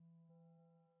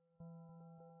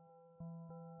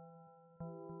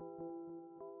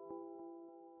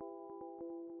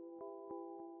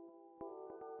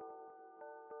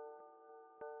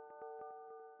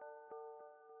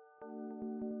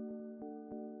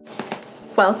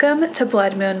Welcome to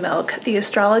Blood Moon Milk, the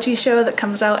astrology show that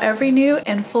comes out every new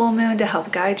and full moon to help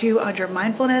guide you on your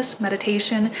mindfulness,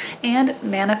 meditation, and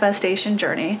manifestation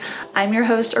journey. I'm your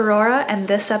host, Aurora, and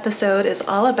this episode is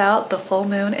all about the full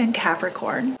moon in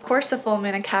Capricorn. Of course, the full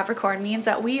moon in Capricorn means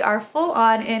that we are full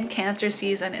on in Cancer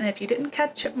season, and if you didn't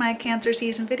catch my Cancer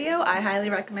season video, I highly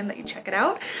recommend that you check it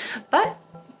out. But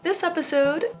this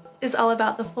episode is all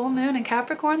about the full moon in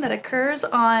Capricorn that occurs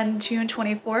on June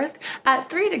 24th at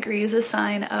 3 degrees, a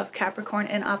sign of Capricorn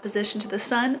in opposition to the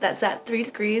sun. That's at 3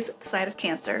 degrees, the sign of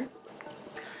Cancer.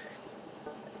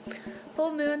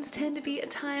 Full moons tend to be a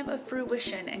time of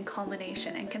fruition and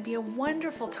culmination and can be a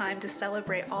wonderful time to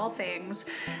celebrate all things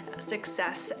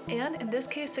success, and in this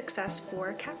case, success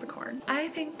for Capricorn. I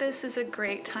think this is a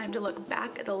great time to look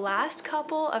back at the last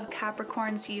couple of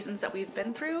Capricorn seasons that we've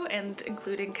been through, and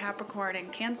including Capricorn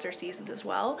and Cancer seasons as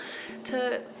well,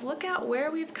 to look at where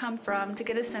we've come from to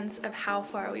get a sense of how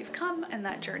far we've come in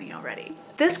that journey already.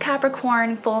 This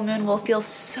Capricorn full moon will feel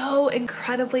so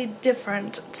incredibly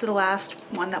different to the last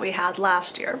one that we had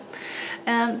last year.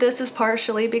 And this is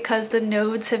partially because the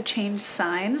nodes have changed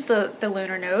signs, the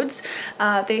lunar nodes.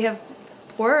 They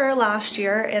were last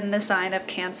year in the sign of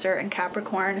Cancer and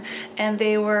Capricorn, and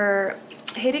they were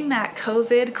hitting that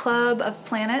COVID club of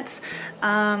planets.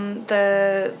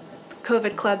 The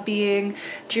COVID club being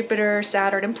Jupiter,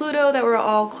 Saturn, and Pluto that were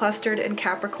all clustered in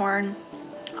Capricorn,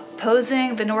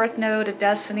 opposing the North Node of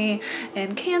Destiny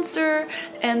in Cancer.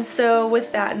 And so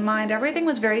with that in mind, everything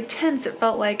was very tense. It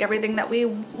felt like everything that we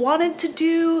wanted to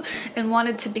do and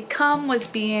wanted to become was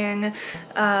being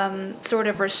sort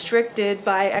of restricted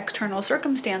by external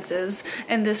circumstances.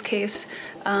 In this case,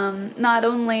 not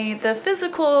only the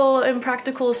physical and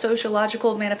practical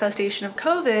sociological manifestation of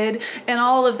COVID and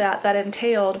all of that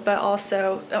entailed, but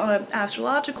also on an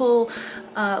astrological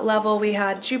level, we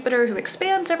had Jupiter, who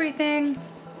expands everything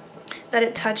that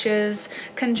it touches,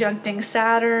 conjuncting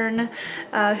Saturn,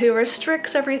 who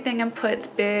restricts everything and puts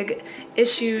big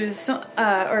issues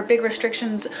or big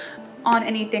restrictions on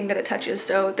anything that it touches.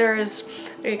 So there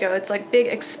you go, it's like big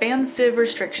expansive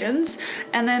restrictions.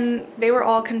 And then they were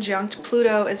all conjunct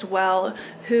Pluto as well,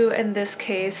 who in this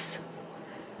case,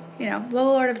 the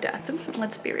Lord of Death,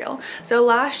 let's be real. So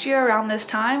last year around this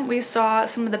time, we saw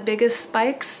some of the biggest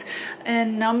spikes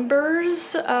in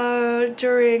numbers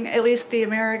during at least the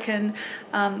American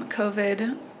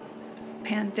COVID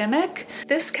pandemic.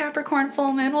 This Capricorn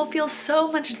full moon will feel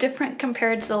so much different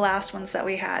compared to the last ones that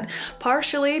we had,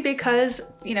 partially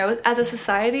because, as a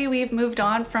society, we've moved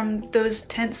on from those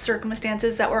tense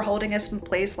circumstances that were holding us in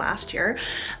place last year.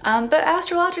 But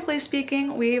astrologically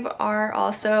speaking, we are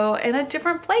also in a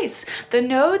different place. The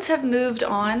nodes have moved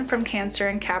on from Cancer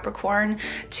and Capricorn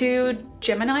to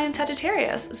Gemini and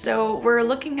Sagittarius. So we're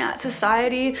looking at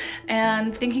society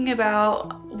and thinking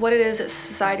about what it is that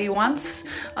society wants,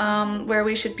 where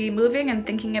we should be moving, and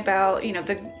thinking about,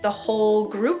 the whole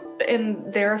group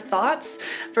and their thoughts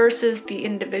versus the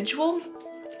individual.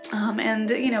 And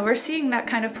we're seeing that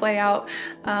kind of play out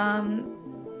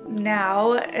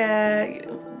now.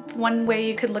 One way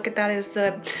you could look at that is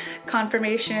the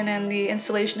confirmation and the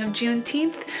installation of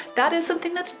Juneteenth. That is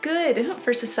something that's good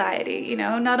for society.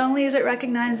 Not only is it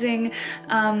recognizing,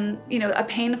 a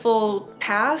painful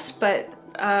past, but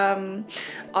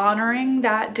honoring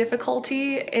that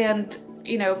difficulty and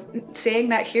saying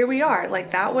that here we are,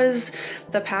 like that was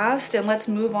the past and let's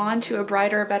move on to a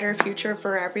brighter, better future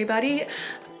for everybody.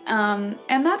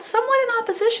 And that's somewhat in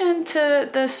opposition to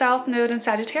the South Node in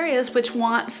Sagittarius, which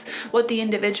wants what the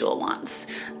individual wants.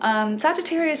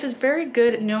 Sagittarius is very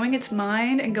good at knowing its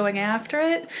mind and going after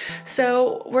it.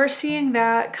 So we're seeing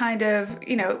that kind of,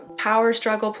 power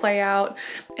struggle play out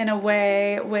in a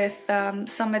way with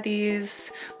some of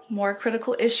these more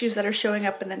critical issues that are showing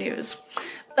up in the news.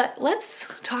 But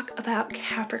let's talk about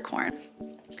Capricorn.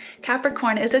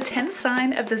 Capricorn is a 10th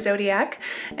sign of the zodiac,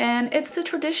 and it's the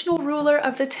traditional ruler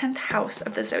of the 10th house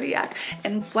of the zodiac.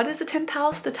 And what is the 10th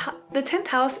house? The 10th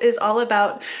house is all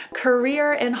about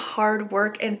career and hard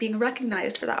work and being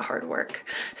recognized for that hard work.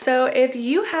 So if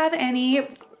you have any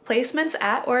placements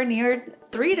at or near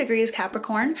 3 degrees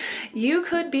Capricorn, you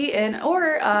could be in,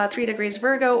 or 3 degrees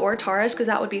Virgo or Taurus, because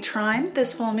that would be trine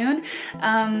this full moon,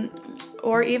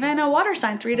 or even a water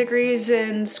sign, 3 degrees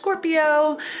in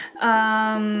Scorpio,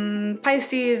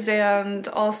 Pisces, and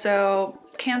also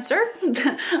Cancer,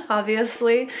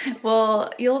 obviously.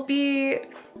 Well, you'll be,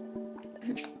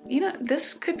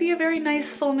 this could be a very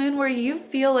nice full moon where you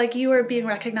feel like you are being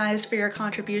recognized for your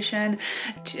contribution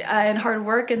and hard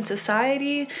work in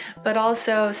society, but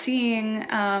also seeing,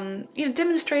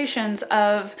 demonstrations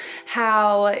of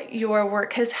how your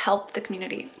work has helped the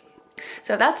community.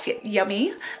 So that's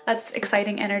yummy. That's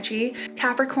exciting energy.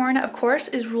 Capricorn, of course,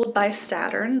 is ruled by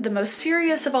Saturn, the most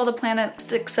serious of all the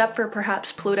planets except for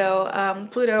perhaps Pluto.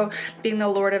 Pluto being the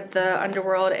lord of the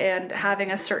underworld and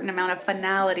having a certain amount of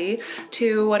finality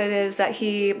to what it is that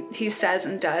he says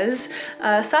and does.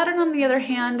 Saturn, on the other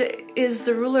hand, is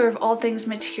the ruler of all things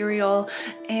material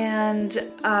and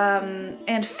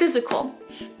physical.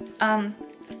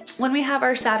 When we have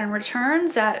our Saturn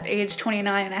returns at age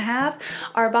 29 and a half,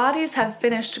 our bodies have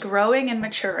finished growing and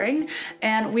maturing,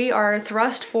 and we are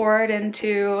thrust forward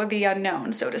into the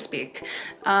unknown, so to speak.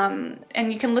 And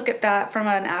you can look at that from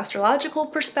an astrological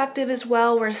perspective as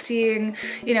well. We're seeing,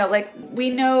 like,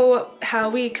 we know how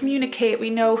we communicate, we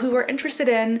know who we're interested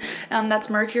in, that's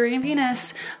Mercury and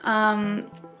Venus.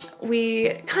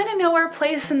 We kind of know our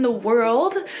place in the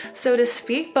world, so to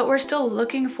speak, but we're still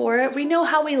looking for it. We know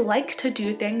how we like to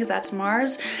do things, that's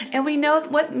Mars, and we know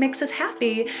what makes us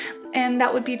happy, and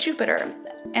that would be Jupiter.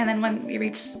 And then when we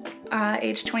reach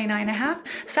age 29 and a half,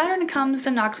 Saturn comes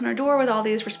and knocks on our door with all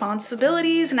these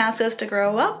responsibilities and asks us to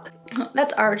grow up.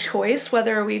 That's our choice,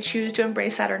 whether we choose to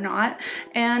embrace that or not.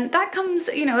 And that comes,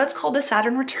 that's called the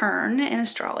Saturn return in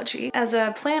astrology. As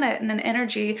a planet and an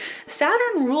energy,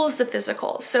 Saturn rules the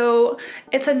physical. So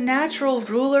it's a natural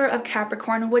ruler of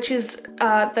Capricorn, which is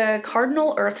the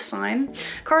cardinal earth sign.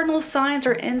 Cardinal signs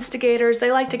are instigators.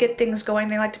 They like to get things going.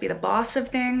 They like to be the boss of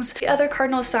things. The other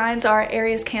cardinal signs are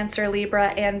Aries, Cancer,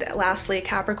 Libra, and lastly,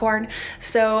 Capricorn.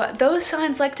 So those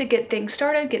signs like to get things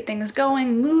started, get things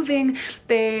going, moving.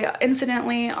 They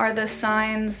incidentally are the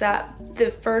signs that the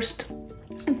first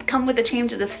come with the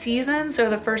change of the season. So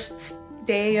the first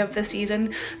day of the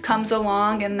season comes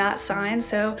along in that sign.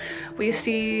 So we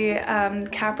see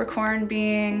Capricorn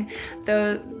being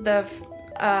the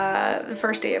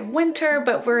first day of winter,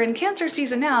 but we're in Cancer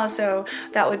season now, so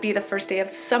that would be the first day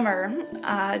of summer,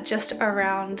 just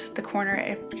around the corner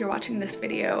if you're watching this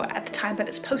video at the time that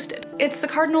it's posted. It's the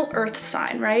cardinal earth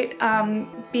sign, right?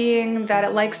 Being that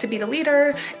it likes to be the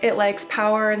leader, it likes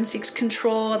power and seeks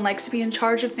control and likes to be in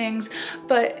charge of things,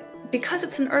 but because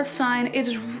it's an earth sign,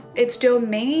 its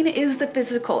domain is the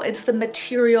physical, it's the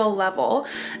material level.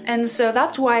 And so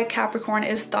that's why Capricorn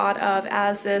is thought of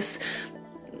as this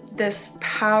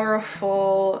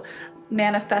powerful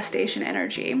manifestation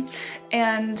energy.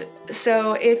 And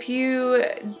so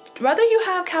whether you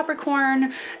have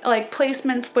Capricorn like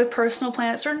placements with personal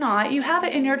planets or not, you have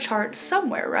it in your chart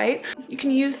somewhere, right? You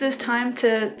can use this time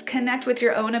to connect with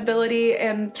your own ability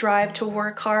and drive to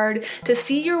work hard, to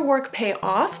see your work pay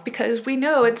off, because we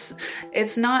know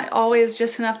it's not always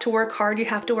just enough to work hard. You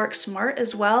have to work smart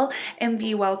as well and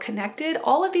be well connected.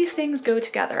 All of these things go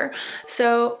together.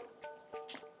 So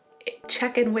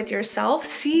check in with yourself,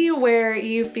 see where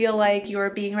you feel like you're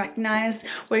being recognized,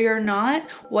 where you're not,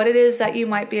 what it is that you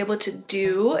might be able to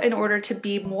do in order to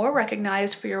be more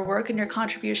recognized for your work and your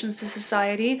contributions to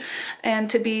society and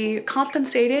to be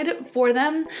compensated for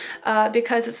them,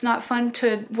 because it's not fun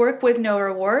to work with no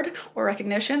reward or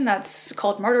recognition. That's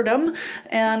called martyrdom,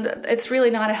 and it's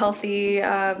really not a healthy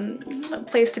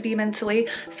place to be mentally.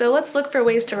 So let's look for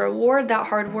ways to reward that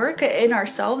hard work in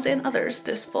ourselves and others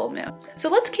this full moon. So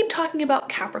let's keep talking about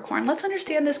Capricorn. Let's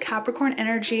understand this Capricorn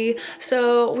energy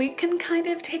so we can kind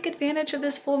of take advantage of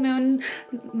this full moon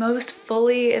most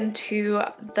fully into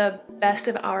the best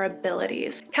of our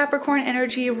abilities. Capricorn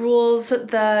energy rules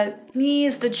the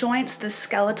knees, the joints, the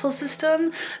skeletal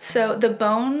system, so the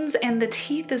bones and the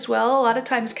teeth as well. A lot of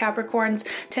times Capricorns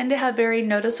tend to have very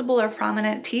noticeable or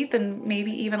prominent teeth and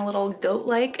maybe even a little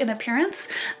goat-like in appearance.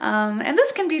 And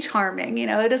this can be charming,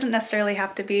 it doesn't necessarily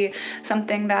have to be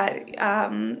something that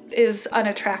is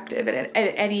unattractive in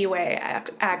any way,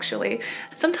 actually.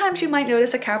 Sometimes you might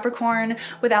notice a Capricorn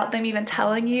without them even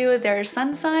telling you their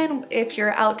sun sign. If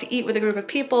you're out to eat with a group of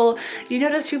people, you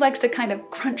notice who likes to kind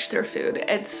of crunch their food.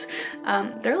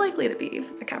 They're likely to be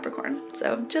a Capricorn.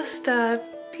 So just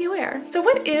be aware. So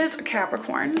what is a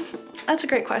Capricorn? That's a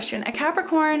great question. A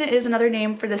Capricorn is another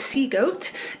name for the sea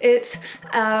goat. It's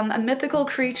a mythical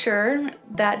creature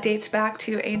that dates back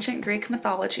to ancient Greek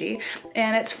mythology,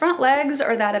 and its front legs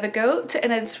are that of a goat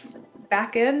and its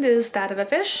back end is that of a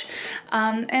fish,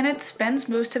 and it spends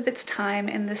most of its time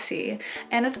in the sea.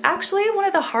 And it's actually one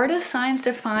of the hardest signs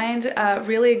to find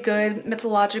really good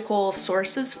mythological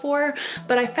sources for,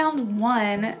 but I found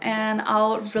one and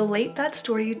I'll relate that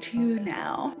story to you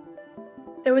now.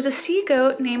 There was a sea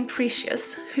goat named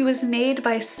Perseus who was made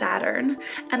by Saturn,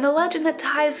 and the legend that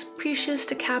ties Perseus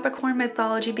to Capricorn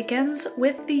mythology begins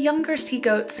with the younger sea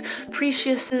goats,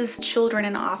 Perseus's children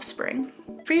and offspring.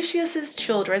 Proetus'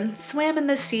 children swam in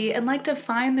the sea and liked to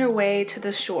find their way to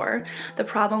the shore. The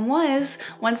problem was,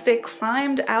 once they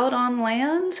climbed out on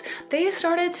land, they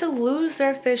started to lose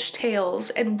their fish tails,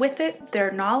 and with it,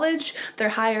 their knowledge, their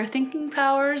higher thinking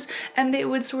powers, and they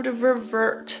would sort of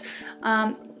revert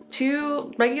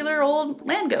to regular old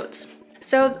land goats.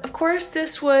 So, of course,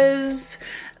 this was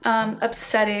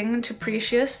upsetting to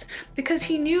Proetus, because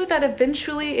he knew that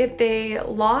eventually if they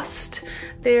lost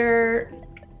their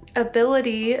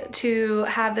ability to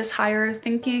have this higher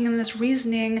thinking and this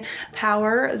reasoning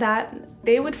power, that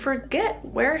they would forget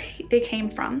where they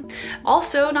came from.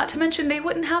 Also, not to mention, they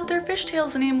wouldn't have their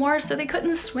fishtails anymore, so they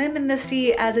couldn't swim in the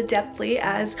sea as adeptly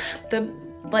as the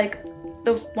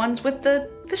ones with the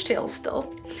fishtails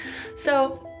still.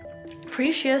 So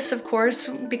Proetus, of course,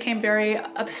 became very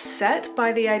upset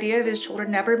by the idea of his children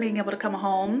never being able to come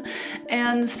home,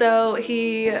 and so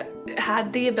he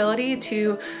had the ability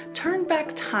to turn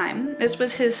back time. This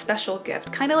was his special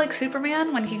gift, kind of like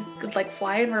Superman when he could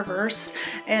fly in reverse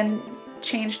and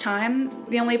change time.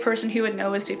 The only person who would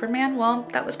know was Superman. Well,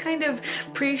 that was kind of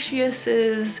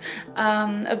Proetus's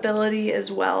ability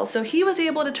as well. So he was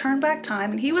able to turn back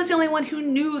time, and he was the only one who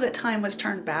knew that time was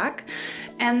turned back.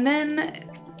 And then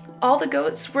all the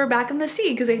goats were back in the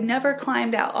sea because they never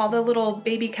climbed out. All the little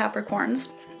baby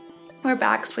Capricorns were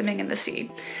back swimming in the sea.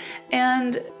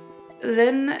 And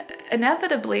then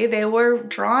inevitably they were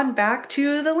drawn back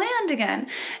to the land again,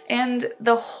 and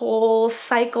the whole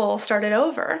cycle started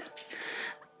over.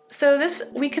 So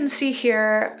this, we can see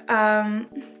here,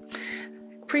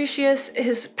 Proetus,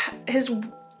 his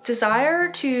desire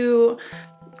to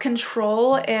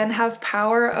control and have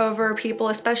power over people,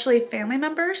 especially family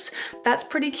members, that's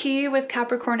pretty key with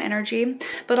Capricorn energy,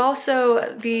 but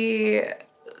also the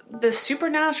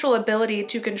supernatural ability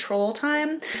to control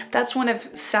time. That's one of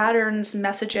Saturn's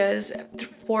messages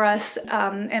for us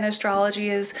in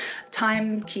astrology, is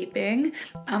timekeeping.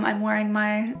 I'm wearing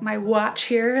my watch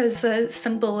here as a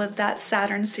symbol of that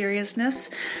Saturn seriousness,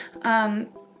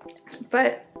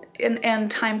 but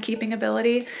timekeeping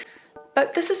ability.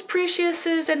 But this is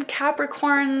Proetus's and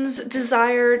Capricorn's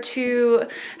desire to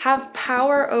have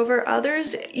power over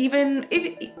others, even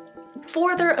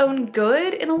for their own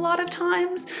good in a lot of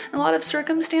times, in a lot of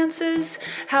circumstances.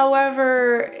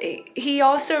 However, he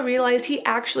also realized he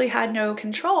actually had no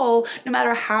control. No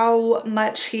matter how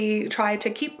much he tried to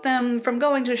keep them from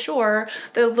going to shore,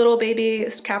 the little baby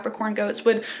Capricorn goats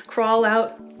would crawl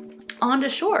out onto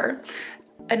shore,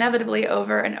 inevitably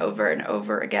over and over and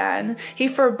over again. He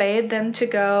forbade them to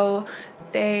go.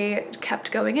 They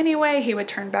kept going anyway. He would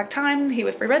turn back time. He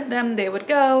would forbid them. They would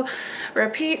go.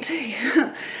 Repeat.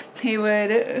 He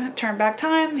would turn back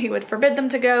time. He would forbid them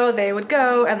to go. They would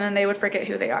go, and then they would forget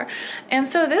who they are. And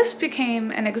so this became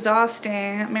an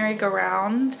exhausting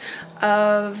merry-go-round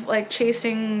of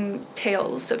chasing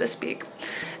tails, so to speak.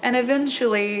 And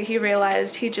eventually he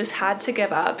realized he just had to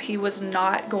give up. He was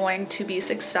not going to be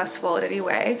successful in any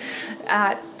way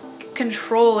at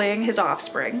controlling his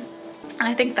offspring. And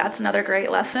I think that's another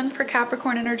great lesson for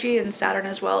Capricorn energy and Saturn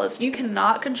as well, is you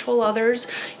cannot control others.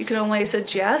 You can only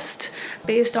suggest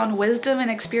based on wisdom and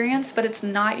experience, but it's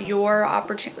not your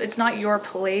opportunity. It's not your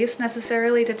place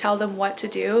necessarily to tell them what to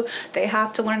do. They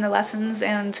have to learn the lessons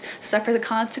and suffer the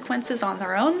consequences on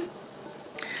their own.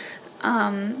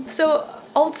 So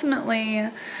ultimately,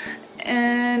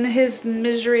 in his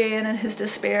misery and in his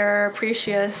despair,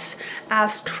 Proetus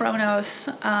asked Kronos,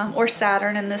 or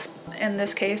Saturn in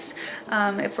this case,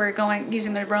 if we're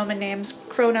using the Roman names,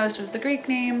 Kronos was the Greek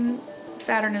name,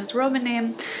 Saturn is the Roman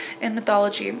name in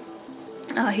mythology.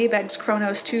 He begs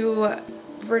Kronos to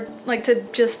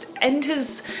just end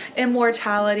his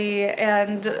immortality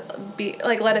and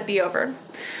let it be over.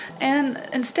 And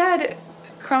instead,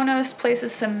 Kronos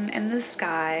places him in the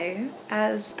sky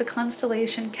as the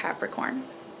constellation Capricorn.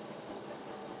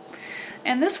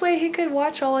 And this way he could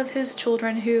watch all of his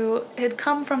children who had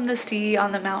come from the sea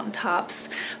on the mountaintops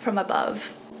from above.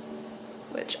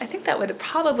 Which I think that would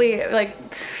probably,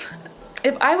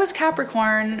 if I was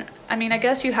Capricorn, I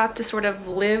guess you have to sort of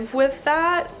live with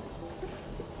that.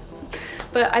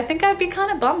 But I think I'd be kind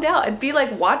of bummed out. I'd be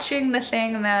watching the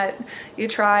thing that you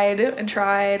tried,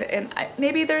 and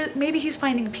maybe he's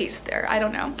finding peace there. I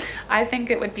don't know. I think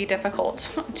it would be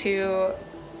difficult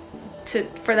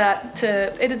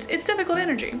it's difficult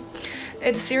energy.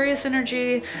 It's serious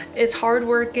energy. It's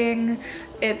hardworking.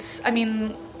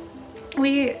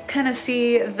 We kind of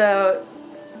see the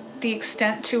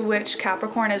extent to which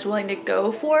Capricorn is willing to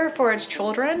go for its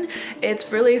children.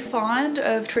 It's really fond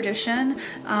of tradition.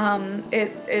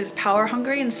 It is power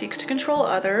hungry and seeks to control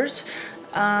others.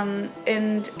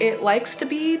 and it likes to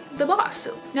be the boss.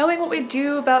 Knowing what we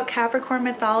do about Capricorn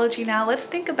mythology now, let's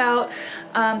think about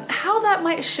how that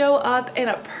might show up in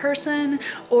a person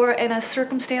or in a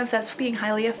circumstance that's being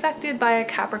highly affected by a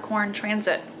Capricorn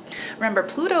transit. Remember,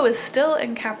 Pluto is still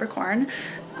in Capricorn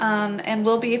and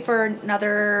will be for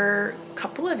another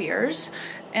couple of years.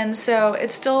 And so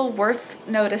it's still worth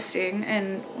noticing,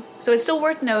 and so it's still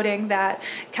worth noting that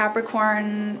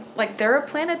Capricorn, like there are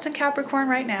planets in Capricorn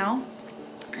right now,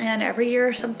 and every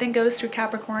year something goes through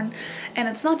Capricorn, and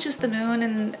it's not just the moon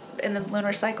and the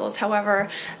lunar cycles. However,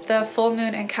 the full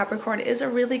moon in Capricorn is a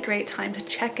really great time to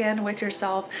check in with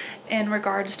yourself in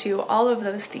regards to all of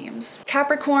those themes.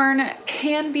 Capricorn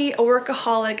can be a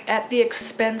workaholic at the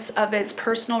expense of its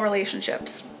personal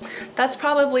relationships. That's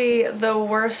probably the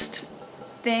worst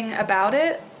thing about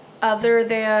it, other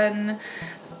than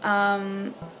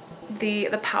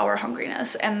the power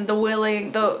hungriness and the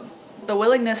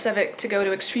willingness of it to go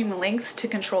to extreme lengths to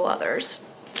control others.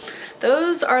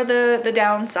 Those are the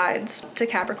downsides to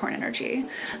Capricorn energy.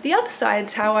 The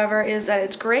upsides, however, is that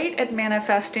it's great at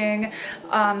manifesting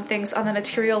things on the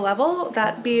material level,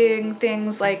 that being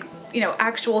things like, you know,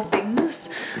 actual things,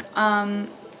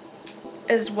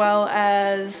 as well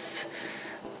as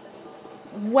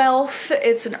wealth.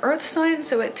 It's an earth sign,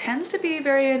 so it tends to be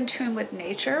very in tune with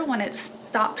nature when it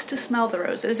stops to smell the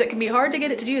roses. It can be hard to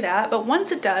get it to do that, but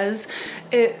once it does,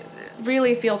 it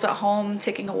really feels at home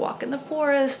taking a walk in the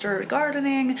forest or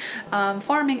gardening,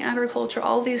 farming, agriculture.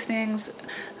 All these things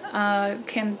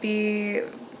can be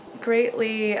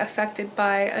greatly affected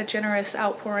by a generous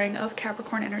outpouring of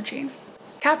Capricorn energy.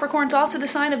 Capricorn's also the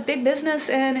sign of big business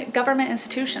and government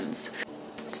institutions.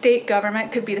 State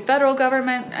government could be the federal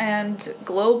government, and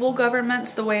global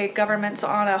governments, the way governments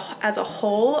as a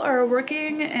whole are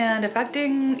working and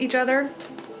affecting each other.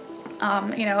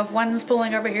 You know, if one's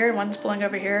pulling over here and one's pulling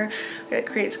over here, it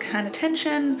creates kind of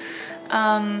tension.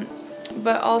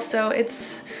 But also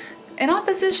it's in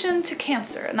opposition to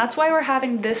Cancer, and that's why we're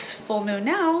having this full moon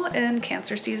now in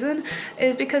Cancer season,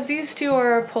 is because these two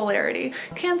are a polarity.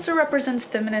 Cancer represents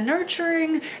feminine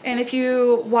nurturing, and if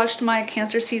you watched my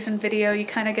Cancer season video, you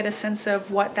kind of get a sense of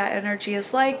what that energy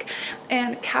is like.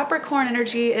 And Capricorn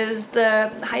energy is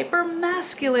the hyper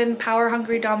masculine, power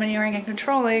hungry, domineering, and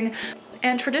controlling,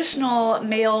 and traditional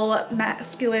male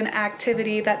masculine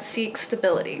activity that seeks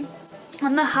stability.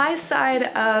 On the high side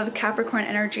of Capricorn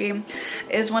energy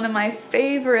is one of my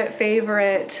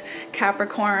favorite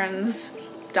Capricorns,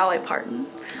 Dolly Parton.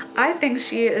 I think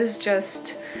she is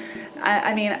just,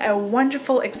 I mean, a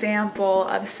wonderful example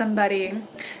of somebody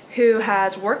who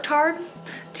has worked hard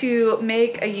to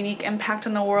make a unique impact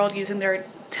on the world using their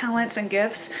talents and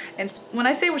gifts. And when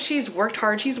I say she's worked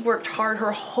hard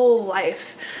her whole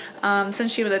life.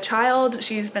 Since she was a child,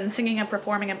 she's been singing and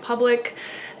performing in public.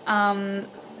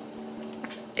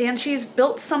 And she's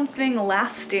built something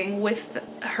lasting with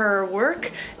her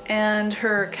work and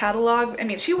her catalog. I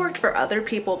mean, she worked for other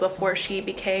people before she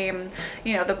became,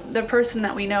 you know, the person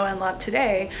that we know and love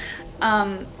today.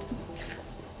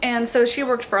 And so she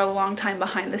worked for a long time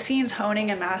behind the scenes,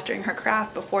 honing and mastering her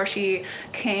craft before she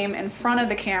came in front of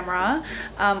the camera,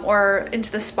 or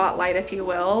into the spotlight, if you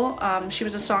will. She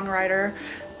was a songwriter,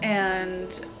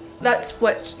 and that's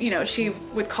what, you know, she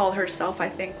would call herself, I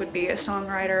think, would be a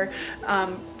songwriter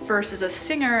versus a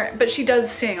singer. But she does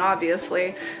sing,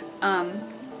 obviously.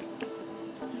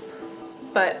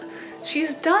 But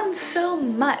she's done so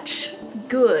much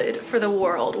good for the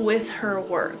world with her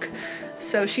work.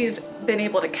 So she's been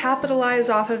able to capitalize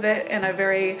off of it in a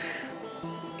very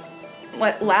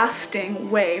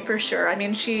lasting way, for sure. I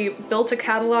mean, she built a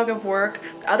catalog of work.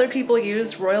 Other people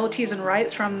used royalties and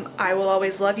rights from I Will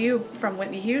Always Love You from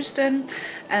Whitney Houston,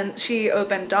 and she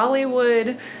opened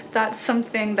Dollywood. That's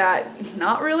something that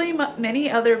not really many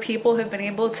other people have been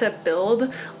able to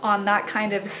build on that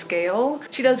kind of scale.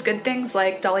 She does good things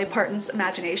like Dolly Parton's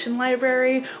Imagination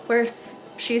Library, where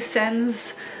she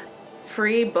sends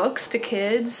free books to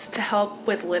kids to help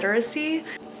with literacy.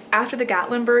 After the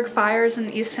Gatlinburg fires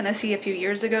in East Tennessee a few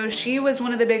years ago, she was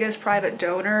one of the biggest private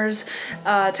donors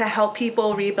to help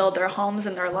people rebuild their homes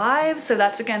and their lives. So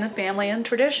that's, again, a family and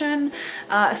tradition.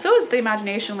 So is the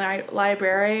Imagination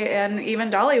Library and even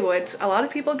Dollywood. A lot of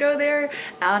people go there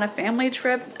on a family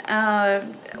trip,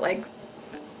 like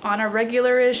on a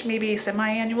regular-ish, maybe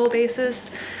semi-annual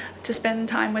basis, to spend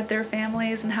time with their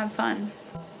families and have fun.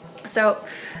 So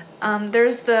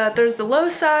There's the low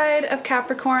side of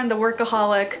Capricorn, the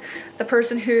workaholic, the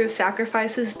person who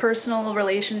sacrifices personal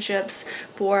relationships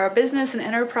for business and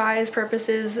enterprise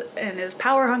purposes and is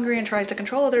power hungry and tries to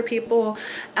control other people.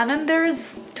 And then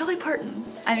there's Dolly Parton.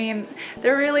 I mean,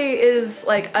 there really is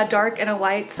like a dark and a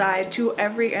light side to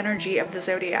every energy of the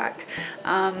zodiac.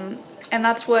 And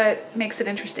that's what makes it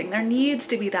interesting. There needs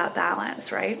to be that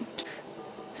balance, right?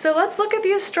 So let's look at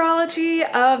the astrology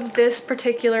of this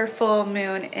particular full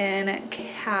moon in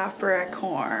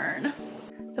Capricorn.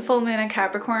 The full moon in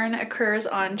Capricorn occurs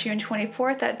on June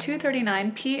 24th at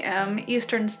 2:39 p.m.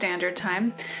 Eastern Standard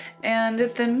Time, and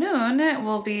the moon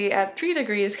will be at 3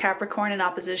 degrees Capricorn in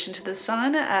opposition to the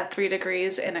sun at 3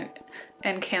 degrees in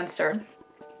Cancer.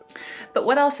 But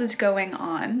what else is going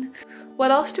on?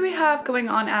 What else do we have going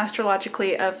on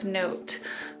astrologically of note?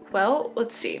 Well,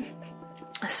 let's see.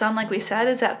 The sun, like we said,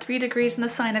 is at 3 degrees in the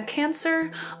sign of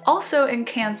Cancer. Also in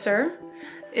Cancer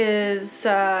is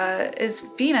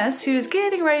Venus, who's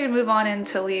getting ready to move on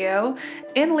into Leo.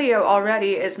 In Leo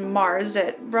already is Mars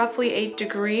at roughly 8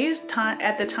 degrees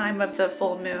at the time of the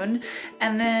full moon.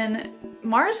 And then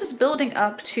Mars is building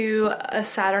up to a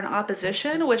Saturn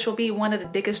opposition, which will be one of the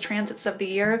biggest transits of the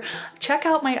year. Check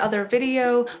out my other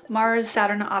video,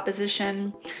 Mars-Saturn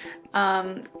opposition,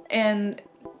 and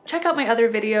check out my other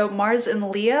video, Mars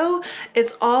in Leo.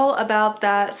 It's all about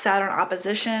that Saturn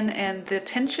opposition and the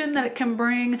tension that it can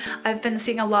bring. I've been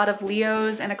seeing a lot of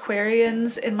Leos and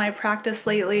Aquarians in my practice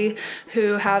lately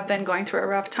who have been going through a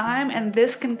rough time, and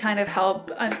this can kind of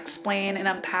help explain and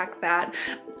unpack that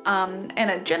in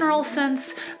a general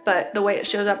sense, but the way it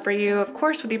shows up for you, of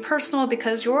course, would be personal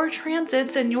because your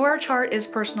transits and your chart is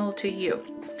personal to you.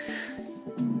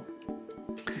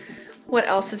 What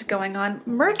else is going on?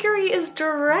 Mercury is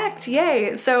direct,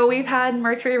 yay! So we've had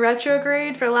Mercury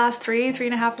retrograde for the last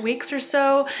 3.5 weeks or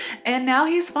so, and now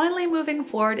he's finally moving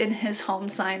forward in his home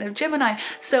sign of Gemini.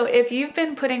 So if you've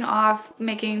been putting off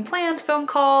making plans, phone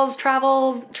calls,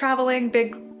 traveling,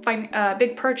 big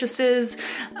purchases,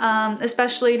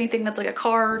 especially anything that's like a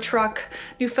car, truck,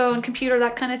 new phone, computer,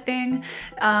 that kind of thing.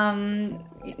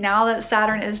 Now that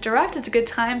Saturn is direct, it's a good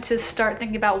time to start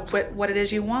thinking about what it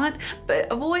is you want, but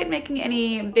avoid making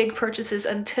any big purchases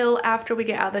until after we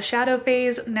get out of the shadow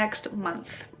phase next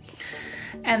month.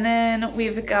 And then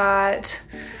we've got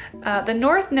the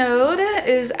North Node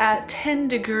is at 10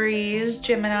 degrees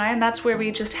Gemini, and that's where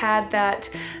we just had that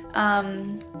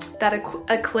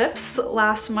eclipse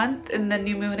last month in the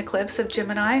new moon eclipse of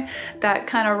Gemini that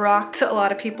kind of rocked a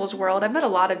lot of people's world. I've met a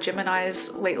lot of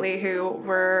Geminis lately who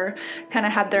were kind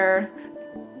of had their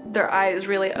eyes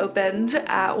really opened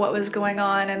at what was going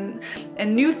on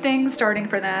and new things starting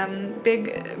for them,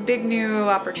 big new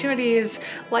opportunities,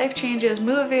 life changes,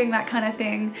 moving, that kind of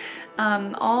thing,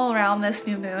 all around this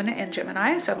new moon in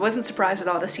Gemini. So I wasn't surprised at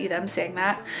all to see them saying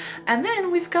that. And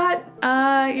then we've got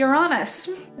Uranus.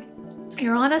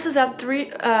 Uranus is at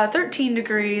 13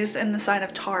 degrees in the sign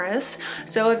of Taurus.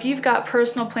 So if you've got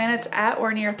personal planets at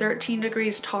or near 13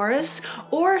 degrees Taurus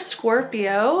or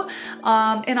Scorpio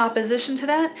in opposition to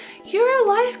that, your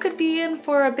life could be in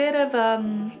for a bit of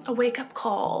a wake-up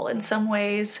call in some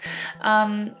ways.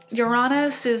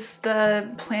 Uranus is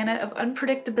the planet of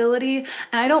unpredictability,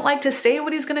 and I don't like to say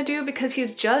what he's going to do because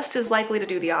he's just as likely to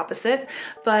do the opposite,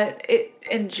 but it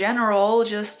in general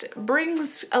just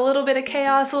brings a little bit of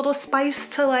chaos, a little spice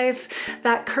to life,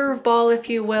 that curveball, if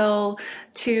you will,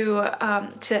 to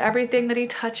everything that he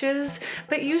touches.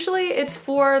 But usually it's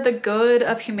for the good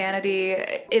of humanity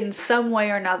in some way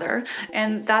or another,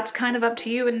 and that's kind of up to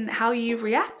you and how you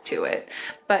react to it.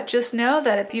 But just know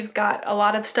that if you've got a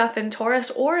lot of stuff in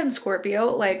Taurus or in Scorpio,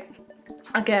 like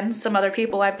again, some other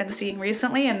people I've been seeing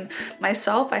recently, and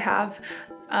myself, I have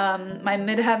my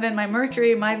midheaven, my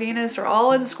Mercury, my Venus are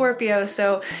all in Scorpio,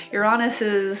 so Uranus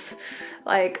is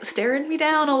like staring me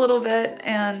down a little bit,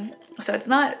 and so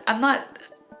I'm not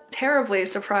terribly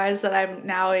surprised that I'm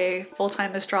now a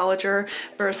full-time astrologer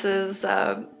versus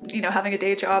having a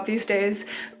day job these days,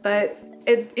 but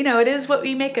it is what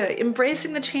we make of it.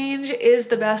 Embracing the change is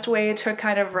the best way to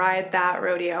kind of ride that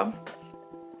rodeo.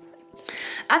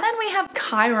 And then we have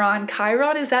Chiron.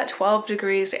 Chiron is at 12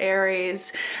 degrees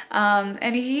Aries.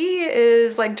 And he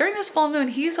is like, during this full moon,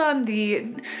 he's on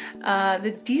the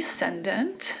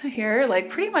descendant here, like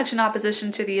pretty much in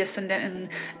opposition to the ascendant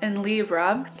in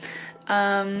Libra.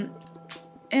 And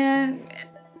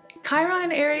Chiron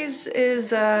in Aries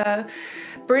is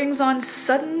brings on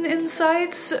sudden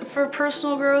insights for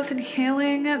personal growth and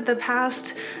healing. The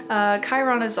past,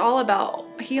 Chiron is all about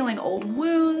healing old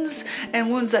wounds and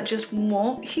wounds that just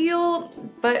won't heal,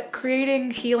 but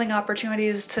creating healing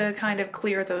opportunities to kind of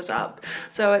clear those up.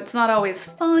 So it's not always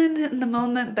fun in the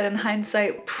moment, but in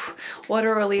hindsight, what a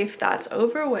relief that's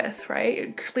over with,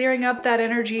 right? Clearing up that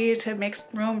energy to make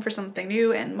room for something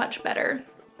new and much better.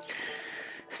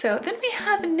 So then we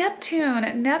have Neptune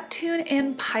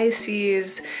in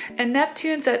Pisces, and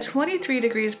Neptune's at 23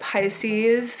 degrees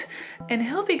Pisces, and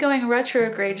he'll be going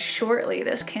retrograde shortly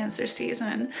this Cancer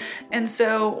season. And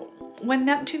so when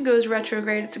Neptune goes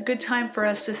retrograde, it's a good time for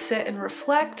us to sit and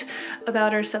reflect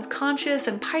about our subconscious.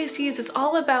 And Pisces is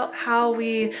all about how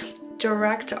we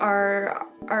direct our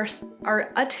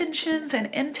attentions and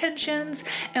intentions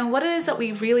and what it is that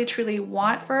we really truly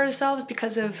want for ourselves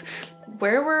because of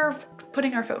where we're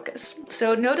putting our focus.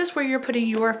 So notice where you're putting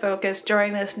your focus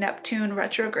during this Neptune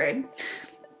retrograde.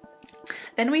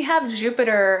 Then we have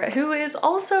Jupiter, who is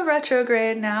also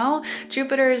retrograde now.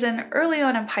 Jupiter is early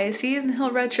on in Pisces, and he'll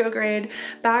retrograde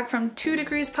back from 2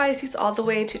 degrees Pisces all the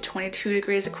way to 22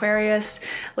 degrees Aquarius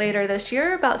later this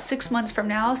year, about 6 months from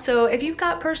now. So if you've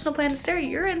got personal planets there,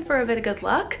 you're in for a bit of good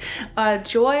luck.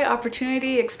 Joy,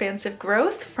 opportunity, expansive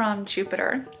growth from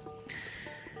Jupiter.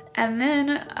 And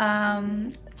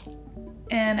then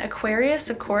in Aquarius,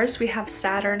 of course, we have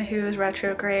Saturn, who's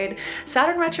retrograde.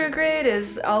 Saturn retrograde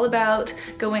is all about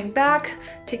going back,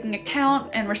 taking account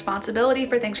and responsibility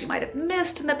for things we might have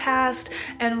missed in the past,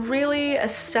 and really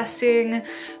assessing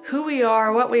who we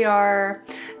are, what we are.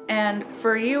 And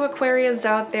for you Aquarians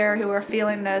out there who are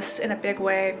feeling this in a big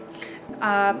way,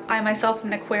 I myself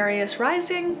am an Aquarius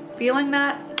rising, feeling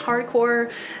that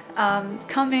hardcore,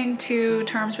 coming to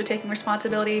terms with taking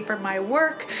responsibility for my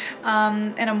work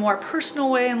in a more personal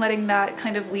way and letting that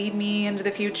kind of lead me into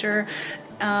the future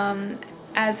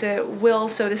as it will,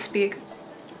 so to speak.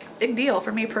 Big deal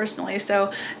for me personally.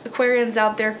 So Aquarians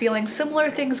out there feeling similar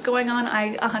things going on,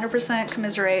 I 100%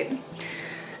 commiserate.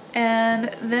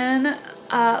 And then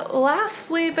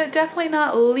lastly, but definitely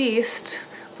not least,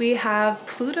 we have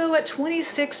Pluto at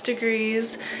 26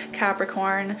 degrees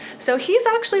Capricorn. So he's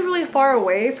actually really far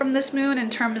away from this moon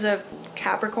in terms of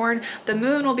Capricorn. The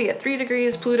moon will be at 3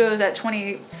 degrees, Pluto's at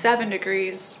 27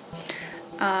 degrees,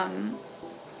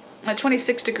 at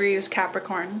 26 degrees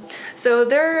Capricorn. So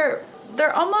they're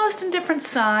almost in different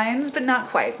signs, but not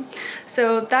quite.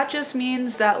 So that just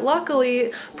means that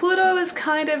luckily Pluto is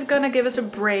kind of gonna give us a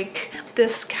break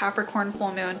this Capricorn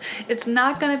full moon. It's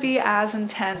not gonna be as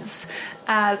intense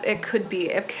as it could be.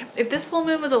 If this full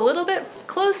moon was a little bit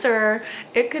closer,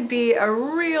 it could be a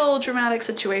real dramatic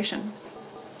situation.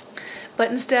 But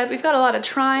instead, we've got a lot of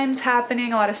trines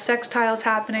happening, a lot of sextiles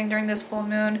happening during this full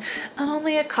moon, and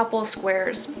only a couple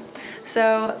squares.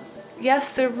 So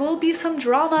yes, there will be some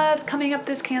drama coming up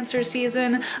this Cancer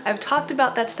season. I've talked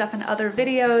about that stuff in other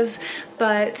videos,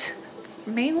 but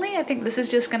mainly I think this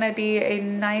is just gonna be a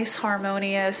nice,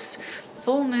 harmonious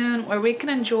full moon where we can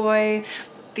enjoy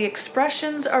the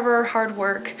expressions of our hard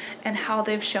work and how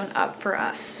they've shown up for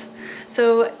us.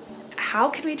 So how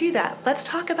can we do that? Let's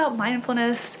talk about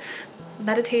mindfulness,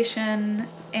 meditation,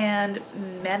 and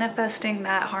manifesting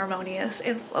that harmonious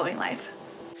and flowing life.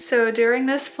 So during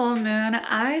this full moon,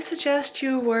 I suggest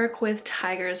you work with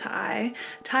Tiger's Eye.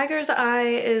 Tiger's Eye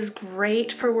is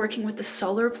great for working with the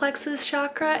solar plexus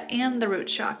chakra and the root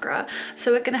chakra.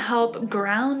 So it can help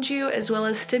ground you as well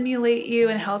as stimulate you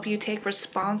and help you take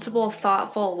responsible,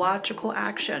 thoughtful, logical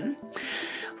action,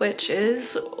 which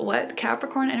is what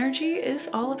Capricorn energy is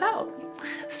all about.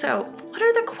 So what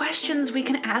are the questions we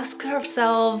can ask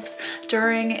ourselves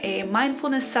during a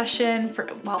mindfulness session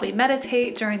while we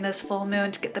meditate during this full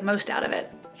moon to get the most out of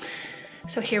it?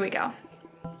 So here we go.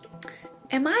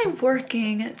 Am I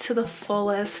working to the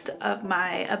fullest of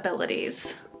my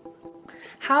abilities?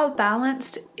 How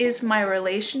balanced is my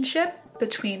relationship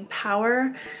between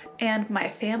power and my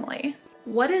family?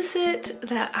 What is it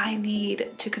that I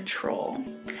need to control,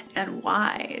 and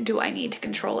why do I need to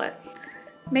control it?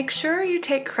 Make sure you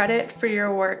take credit for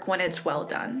your work when it's well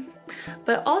done,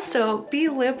 but also be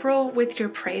liberal with your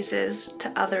praises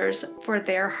to others for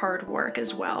their hard work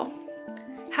as well.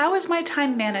 How is my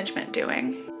time management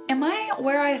doing? Am I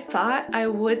where I thought I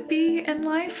would be in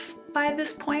life by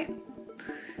this point?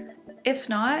 If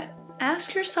not,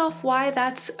 ask yourself why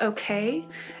that's okay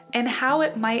and how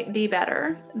it might be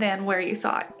better than where you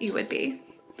thought you would be.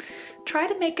 Try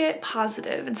to make it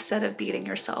positive instead of beating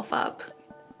yourself up.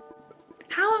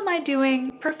 How am I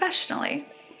doing professionally?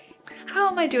 How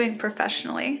am I doing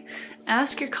professionally?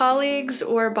 Ask your colleagues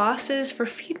or bosses for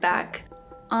feedback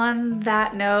on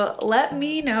that note, let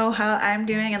me know how I'm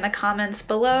doing in the comments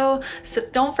below. So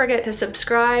don't forget to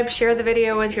subscribe, share the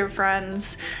video with your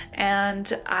friends,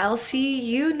 and I'll see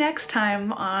you next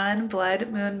time on Blood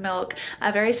Moon Milk.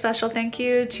 A very special thank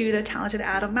you to the talented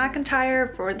Adam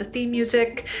McIntyre for the theme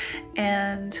music,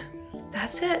 and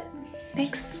that's it.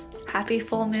 Thanks. Happy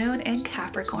full moon in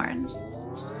Capricorn.